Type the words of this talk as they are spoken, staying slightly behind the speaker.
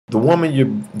The woman you're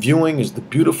viewing is the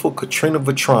beautiful Karina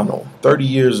Vetrano, 30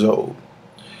 years old.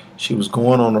 She was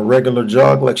going on a regular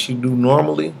jog like she do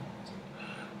normally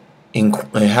in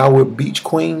Howard Beach,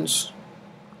 Queens.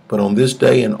 But on this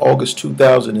day in August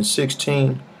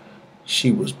 2016,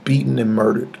 she was beaten and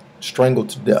murdered, strangled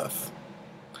to death.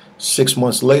 6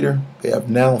 months later, they have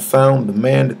now found the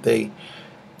man that they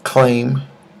claim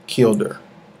killed her,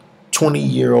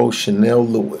 20-year-old Chanel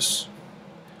Lewis.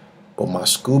 But my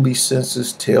Scooby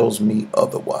senses tells me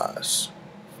otherwise.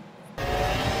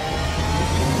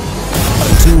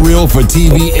 Too Real for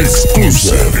TV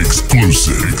exclusive.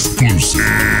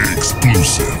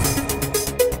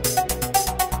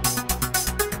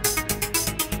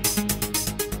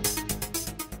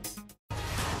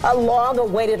 A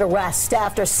long-awaited arrest.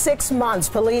 After 6 months,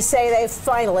 police say they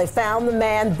finally found the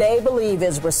man they believe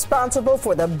is responsible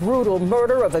for the brutal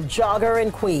murder of a jogger in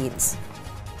Queens.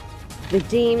 The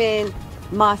demon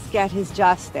must get his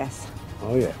justice.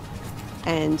 Oh, yeah.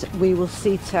 And we will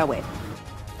see to it.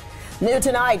 New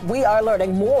tonight, we are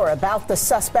learning more about the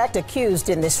suspect accused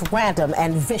in this random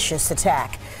and vicious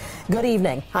attack. Good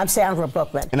evening. I'm Sandra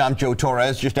Bookman. And I'm Joe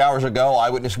Torres. Just hours ago,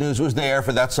 Eyewitness News was there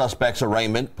for that suspect's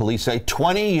arraignment. Police say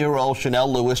 20-year-old Chanel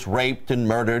Lewis raped and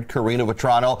murdered Karina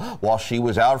Vetrano while she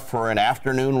was out for an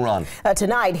afternoon run.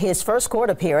 Tonight, his first court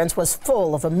appearance was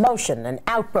full of emotion and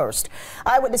outburst.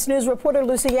 Eyewitness News reporter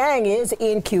Lucy Yang is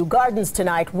in Kew Gardens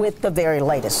tonight with the very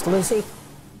latest. Lucy?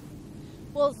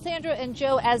 Well, Sandra and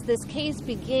Joe, as this case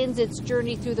begins its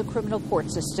journey through the criminal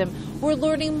court system, we're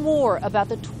learning more about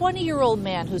the 20-year-old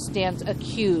man who stands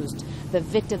accused. The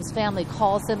victim's family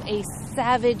calls him a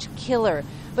savage killer,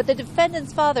 but the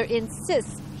defendant's father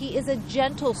insists he is a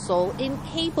gentle soul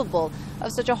incapable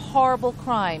of such a horrible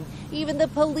crime. Even the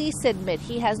police admit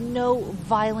he has no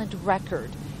violent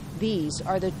record. These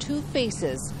are the two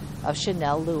faces of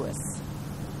Chanel Lewis.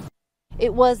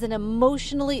 It was an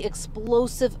emotionally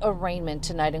explosive arraignment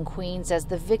tonight in Queens as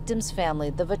the victim's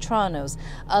family, the Vetranos,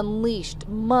 unleashed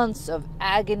months of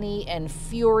agony and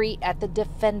fury at the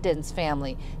defendant's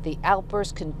family, the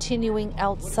outburst continuing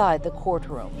outside the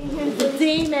courtroom. He's a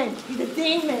demon. He's a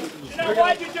demon. Chanel,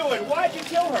 why'd you do it? Why'd you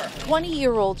kill her?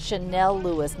 20-year-old Chanel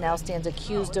Lewis now stands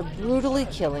accused of brutally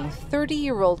killing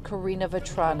 30-year-old Karina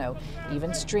Vetrano.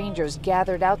 Even strangers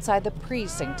gathered outside the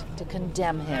precinct to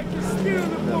condemn him.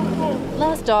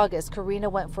 Last August, Karina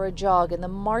went for a jog in the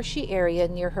marshy area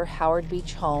near her Howard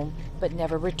Beach home, but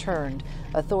never returned.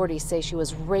 Authorities say she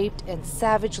was raped and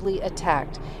savagely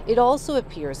attacked. It also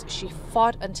appears she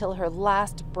fought until her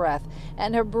last breath,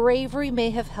 and her bravery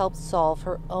may have helped solve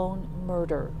her own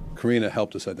murder. Karina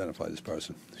helped us identify this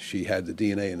person. She had the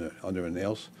DNA under her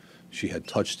nails. She had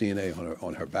touch DNA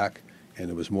on her back, and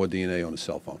there was more DNA on the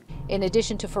cell phone. In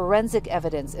addition to forensic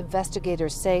evidence,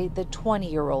 investigators say the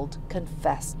 20-year-old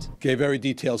confessed. Gave very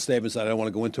detailed statements that I don't want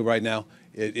to go into right now.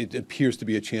 It appears to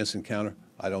be a chance encounter.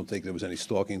 I don't think there was any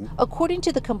stalking. According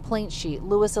to the complaint sheet,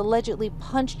 Lewis allegedly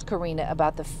punched Karina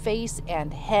about the face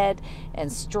and head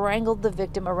and strangled the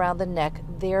victim around the neck,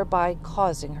 thereby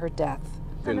causing her death.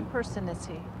 What kind of person is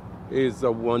he? He's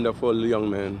a wonderful young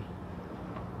man.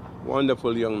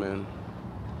 Wonderful young man.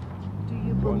 Do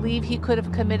you believe he could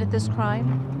have committed this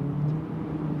crime?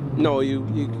 No, you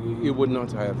would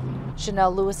not have.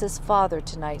 Chanel Lewis's father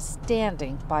tonight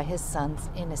standing by his son's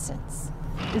innocence.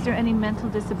 Is there any mental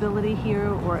disability here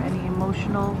or any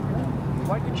emotional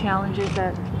challenges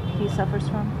that he suffers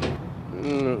from?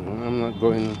 No,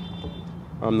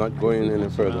 I'm not going any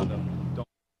further.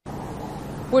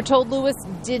 We're told Lewis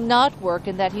did not work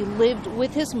and that he lived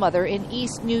with his mother in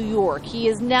East New York. He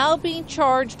is now being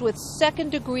charged with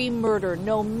second-degree murder.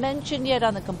 No mention yet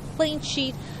on the complaint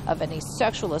sheet of any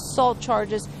sexual assault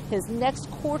charges. His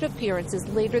next court appearance is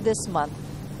later this month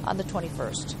on the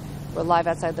 21st. We're live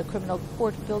outside the criminal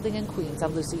court building in Queens.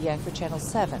 I'm Lucy Yang for Channel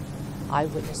 7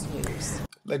 Eyewitness News.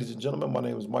 Ladies and gentlemen, my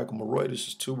name is Michael Maroy. This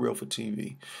is Too Real for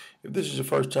TV. If this is your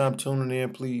first time tuning in,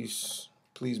 please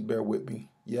bear with me.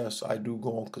 Yes, I do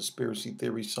go on conspiracy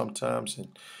theories sometimes, and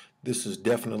this is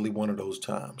definitely one of those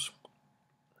times.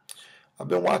 I've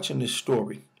been watching this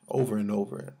story over and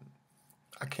over, and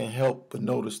I can't help but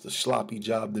notice the sloppy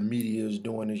job the media is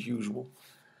doing as usual.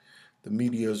 The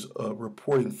media is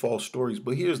reporting false stories,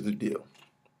 but here's the deal.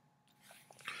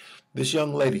 This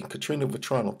young lady, Karina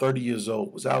Vetrano, 30 years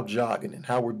old, was out jogging in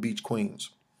Howard Beach,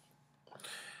 Queens,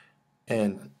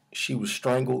 and she was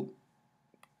strangled,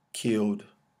 killed,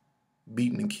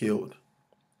 beaten and killed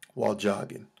while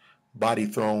jogging, body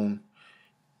thrown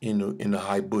in the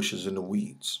high bushes and the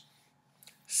weeds.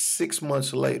 6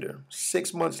 months later,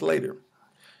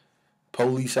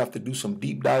 Police have to do some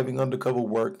deep diving undercover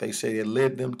work. They say it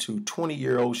led them to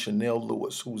 20-year-old Chanel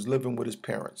Lewis, who was living with his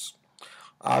parents.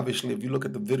 Obviously, if you look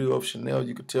at the video of Chanel,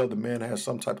 you could tell the man has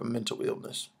some type of mental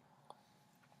illness.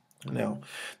 Now,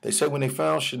 they say when they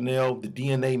found Chanel, the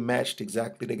DNA matched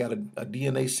exactly. They got a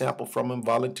DNA sample from him,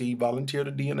 volunteered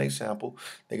a DNA sample.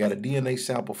 They got a DNA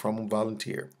sample from him,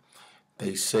 volunteer.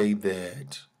 They say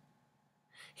that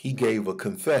he gave a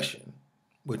confession,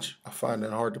 which I find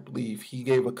that hard to believe. He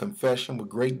gave a confession with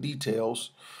great details,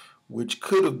 which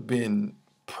could have been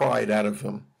pried out of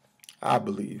him, I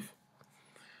believe.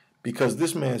 Because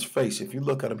this man's face, if you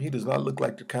look at him, he does not look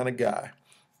like the kind of guy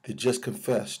that just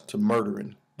confessed to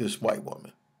murdering this white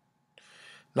woman.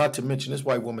 Not to mention this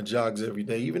white woman jogs every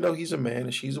day. Even though he's a man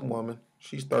and she's a woman,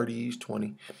 she's 30, he's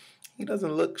 20. He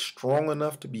doesn't look strong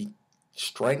enough to be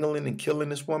strangling and killing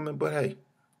this woman, but hey.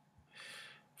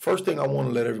 First thing I want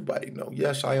to let everybody know,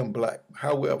 yes, I am black.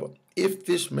 However, if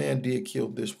this man did kill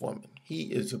this woman, he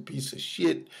is a piece of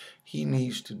shit. He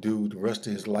needs to do the rest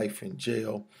of his life in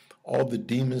jail. All the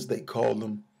demons they call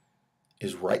him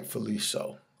is rightfully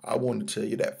so. I want to tell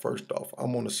you that first off.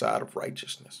 I'm on the side of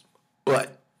righteousness.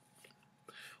 But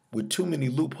with too many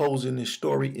loopholes in this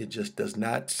story, it just does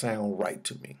not sound right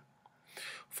to me.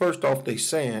 First off, they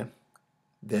saying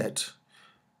that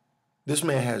this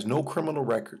man has no criminal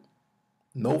record,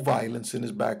 no violence in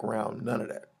his background, none of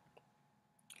that.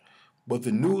 But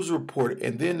the news reported,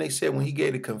 and then they said when he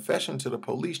gave a confession to the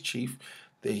police chief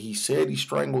that he said he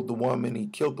strangled the woman, he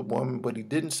killed the woman, but he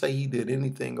didn't say he did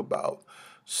anything about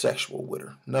sexual with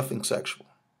her, nothing sexual.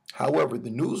 However, the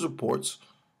news reports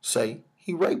say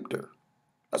he raped her.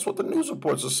 That's what the news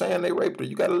reports are saying, they raped her.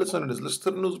 You got to listen to this. Listen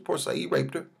to the news reports say he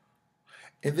raped her.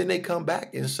 And then they come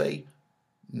back and say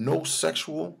no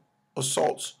sexual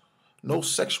assaults, no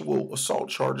sexual assault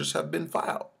charges have been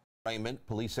filed. Raymond,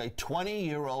 police say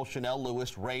 20-year-old Chanel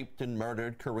Lewis raped and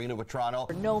murdered Karina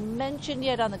Vetrano. No mention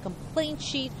yet on the complaint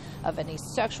sheet of any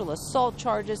sexual assault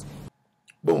charges.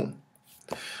 Boom.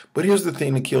 But here's the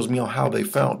thing that kills me on how they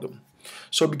found him.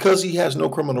 So because he has no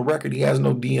criminal record, he has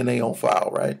no DNA on file,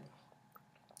 right?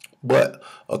 But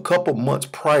a couple months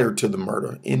prior to the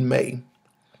murder, in May,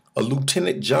 a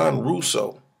Lieutenant John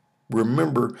Russo,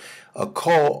 remember a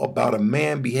call about a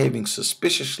man behaving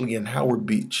suspiciously in Howard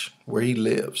Beach, where he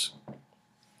lives.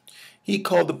 He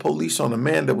called the police on a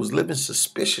man that was living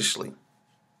suspiciously.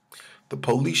 The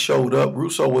police showed up.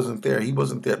 Russo wasn't there. He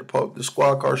wasn't there. The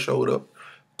squad car showed up,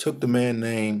 took the man's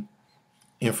name,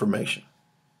 information.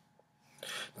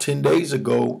 10 days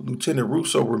ago, Lieutenant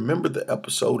Russo remembered the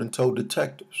episode and told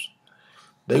detectives.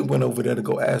 They went over there to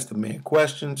go ask the man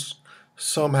questions.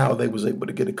 Somehow they was able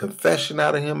to get a confession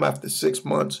out of him after 6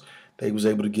 months. They was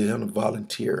able to get him to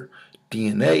volunteer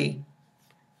DNA.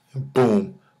 And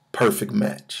boom, perfect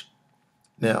match.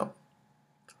 Now,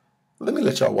 let me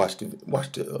let y'all watch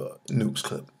the news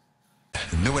clip.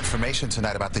 New information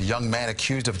tonight about the young man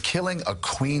accused of killing a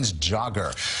Queens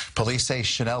jogger. Police say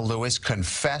Chanel Lewis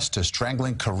confessed to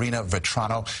strangling Karina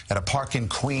Vetrano at a park in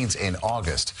Queens in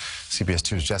August. CBS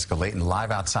 2's Jessica Layton live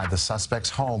outside the suspect's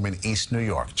home in East New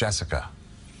York. Jessica.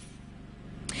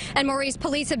 And Maurice,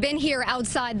 police have been here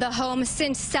outside the home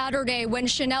since Saturday when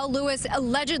Chanel Lewis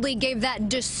allegedly gave that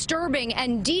disturbing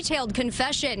and detailed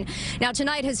confession. Now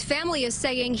tonight his family is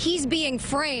saying he's being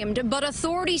framed, but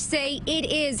authorities say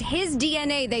it is his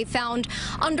DNA they found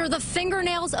under the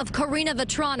fingernails of Karina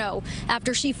Vetrano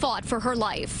after she fought for her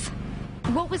life.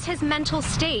 What was his mental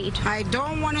state? I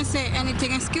don't want to say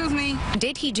anything. Excuse me.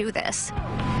 Did he do this?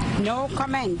 No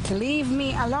comment. Leave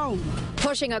me alone.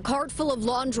 Pushing a cart full of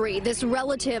laundry, this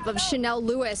relative of Chanel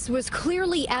Lewis was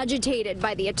clearly agitated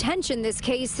by the attention this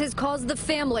case has caused the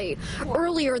family.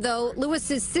 Earlier, though,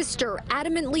 Lewis's sister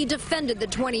adamantly defended the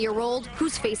 20-year-old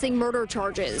who's facing murder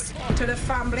charges. To the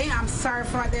family, I'm sorry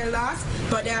for their loss,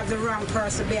 but they have the wrong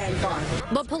person being involved.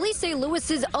 But police say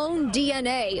Lewis's own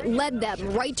DNA led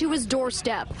them right to his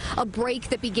doorstep, a break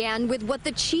that began with what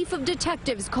the chief of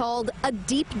detectives called a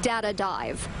deep data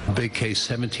dive. Big case,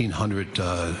 1,700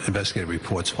 investigative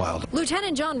reports filed.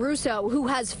 Lieutenant John Russo, who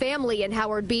has family in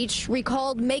Howard Beach,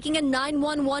 recalled making a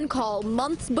 911 call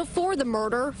months before the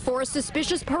murder for a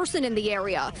suspicious person in the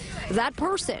area. That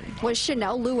person was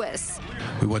Chanel Lewis.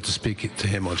 We went to speak to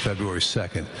him on February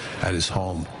 2nd at his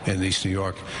home in East New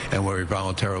York, and where he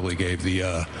voluntarily gave the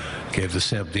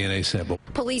DNA sample.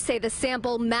 Police say the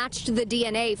sample matched the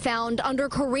DNA found under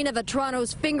Karina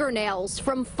Vetrano's fingernails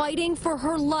from fighting for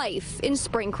her life in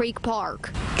Spring Creek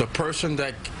Park. The person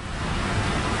that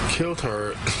killed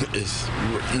her is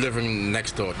living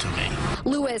next door to me.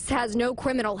 Lewis has no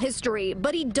criminal history,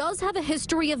 but he does have a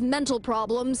history of mental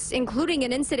problems, including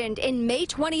an incident in May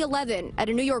 2011 at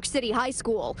a New York City high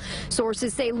school.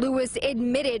 Sources say Lewis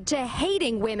admitted to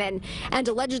hating women and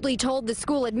allegedly told the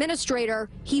school administrator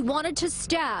he wanted to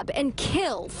stab and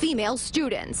kill female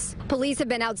students. Police have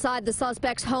been outside the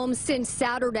suspect's home since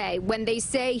Saturday when they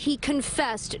say he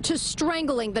confessed to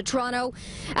strangling Vetrano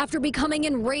after becoming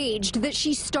enraged that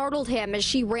she startled him as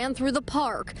she ran through the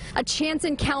park. A chance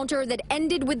encounter that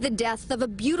ended with the death of a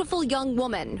beautiful young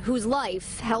woman whose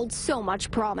life held so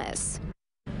much promise.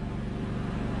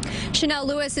 Chanel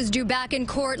Lewis is due back in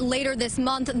court later this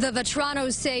month. The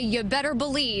Vetranos say you better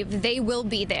believe they will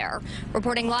be there.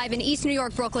 Reporting live in East New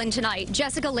York, Brooklyn tonight,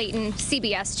 Jessica Layton,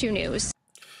 CBS 2 News.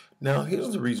 Now,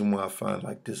 here's the reason why I find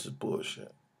like this is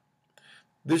bullshit.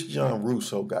 This John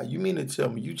Russo guy, you mean to tell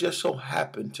me you just so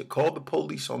happened to call the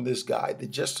police on this guy that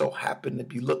just so happened to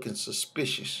be looking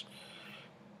suspicious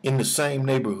in the same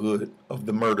neighborhood of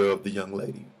the murder of the young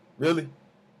lady? Really?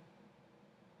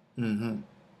 This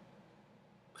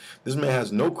man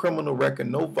has no criminal record,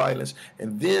 no violence,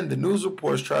 and then the news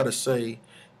reports try to say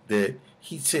that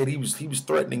he said he was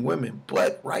threatening women.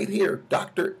 But right here,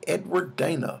 Dr. Edward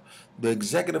Dana, the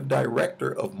executive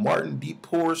director of Martin D.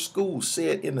 Poor's School,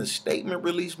 said in a statement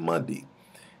released Monday,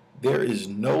 there is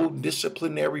no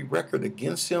disciplinary record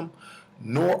against him,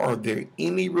 nor are there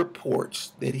any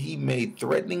reports that he made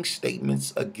threatening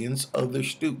statements against other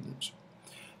students.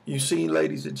 You see,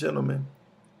 ladies and gentlemen,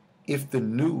 if the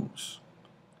news,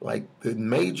 like the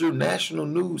major national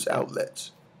news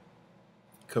outlets,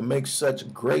 can make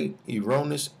such great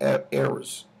erroneous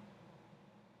errors,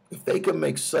 if they can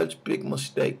make such big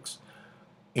mistakes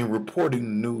in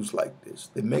reporting news like this,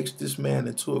 that makes this man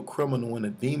into a criminal and a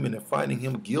demon and finding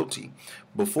him guilty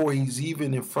before he's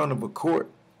even in front of a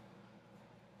court,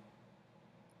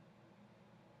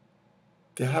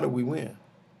 then how do we win?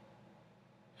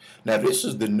 Now, this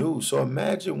is the news, so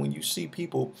imagine when you see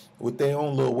people with their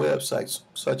own little websites,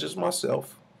 such as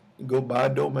myself. You go buy a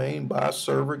domain, buy a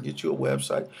server, get you a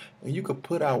website, and you can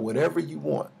put out whatever you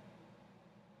want.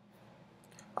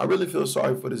 I really feel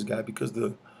sorry for this guy because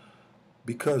the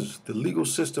legal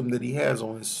system that he has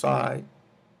on his side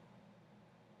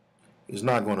is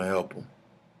not going to help him.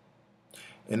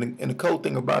 And the cool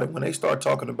thing about it, when they start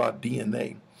talking about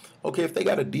DNA, okay, if they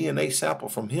got a DNA sample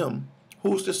from him,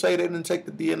 who's to say they didn't take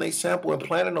the DNA sample and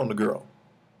plant it on the girl?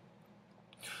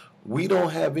 We don't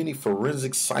have any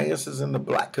forensic sciences in the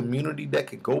black community that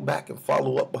can go back and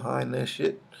follow up behind that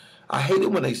shit. I hate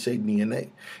it when they say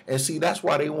DNA. And see, that's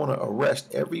why they want to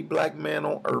arrest every black man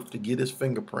on earth to get his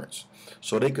fingerprints,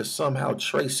 so they could somehow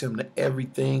trace him to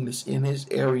everything that's in his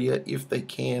area if they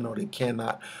can or they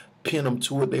cannot pin him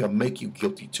to it. They'll make you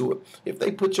guilty to it. If they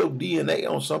put your DNA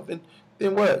on something,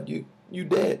 then what? You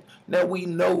dead. Now we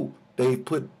know they've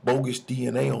put bogus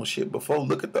DNA on shit before.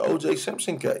 Look at the O.J.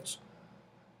 Simpson case.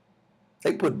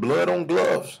 They put blood on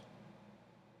gloves.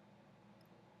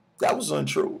 That was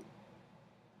untrue.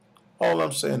 All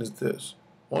I'm saying is this.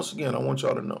 Once again, I want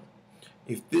y'all to know,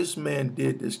 if this man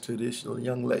did this to this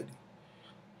young lady,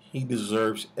 he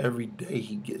deserves every day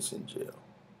he gets in jail.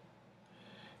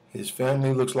 His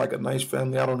family looks like a nice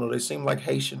family. I don't know. They seem like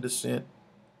Haitian descent.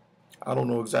 I don't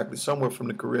know exactly. Somewhere from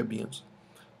the Caribbeans.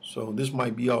 So this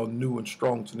might be all new and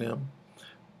strong to them.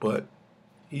 But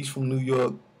he's from New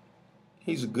York.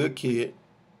 He's a good kid.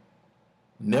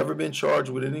 Never been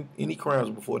charged with any crimes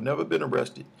before. Never been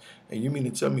arrested. And you mean to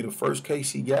tell me the first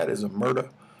case he got is a murder?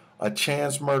 A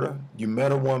chance murder? You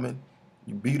met a woman.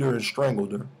 You beat her and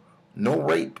strangled her. No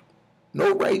rape.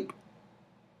 No rape.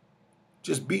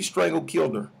 Just beat, strangled,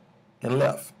 killed her, and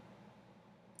left.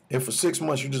 And for 6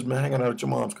 months, you just been hanging out at your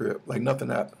mom's crib like nothing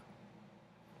happened.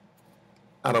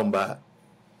 I don't buy it.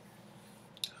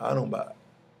 I don't buy it.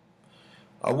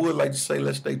 I would like to say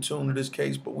let's stay tuned to this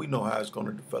case, but we know how it's going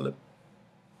to develop.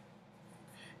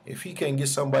 If he can't get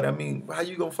somebody, I mean, how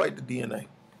you going to fight the DNA?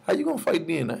 How you going to fight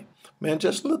DNA? Man,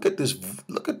 just look at this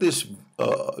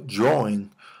drawing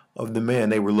of the man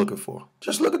they were looking for.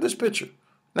 Just look at this picture.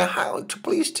 Now,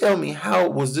 please tell me, how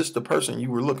was this the person you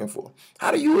were looking for?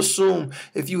 How do you assume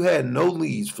if you had no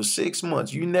leads for 6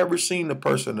 months, you never seen the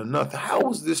person or nothing, how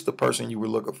was this the person you were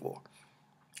looking for?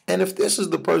 And if this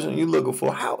is the person you're looking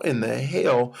for, how in the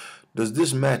hell does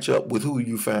this match up with who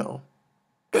you found?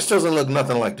 This doesn't look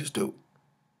nothing like this dude.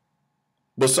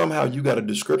 But somehow you got a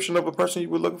description of a person you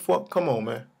were looking for? Come on,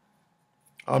 man.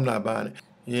 I'm not buying it.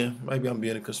 Yeah, maybe I'm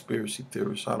being a conspiracy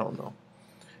theorist. I don't know.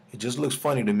 It just looks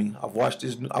funny to me. I've watched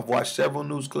several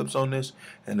news clips on this,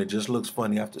 and it just looks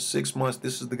funny. After 6 months,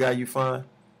 this is the guy you find?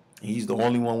 He's the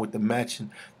only one with the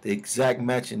exact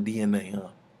matching DNA, huh?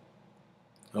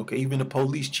 Okay, even the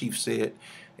police chief said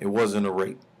it wasn't a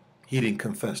rape. He didn't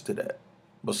confess to that.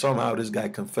 But somehow this guy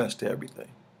confessed to everything.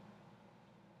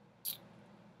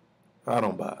 I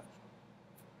don't buy it.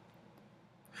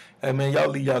 Hey, man, y'all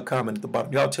leave y'all comment at the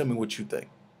bottom. Y'all tell me what you think.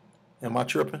 Am I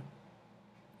tripping?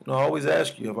 You know, I always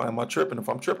ask you, am I tripping? If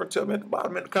I'm tripping, tell me at the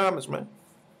bottom in the comments, man.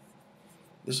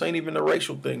 This ain't even a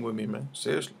racial thing with me, man.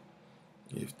 Seriously.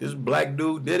 If this black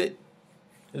dude did it,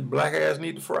 his black ass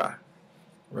need to fry.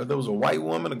 Whether it was a white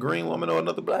woman, a green woman, or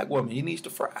another black woman, he needs to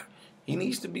fry. He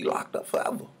needs to be locked up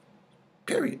forever.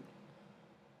 Period.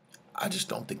 I just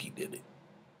don't think he did it.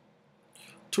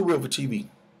 Too Real for TV.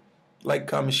 Like,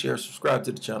 comment, share, subscribe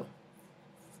to the channel.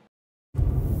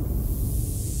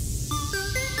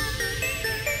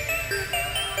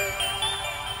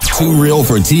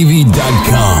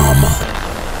 TooRealForTV.com.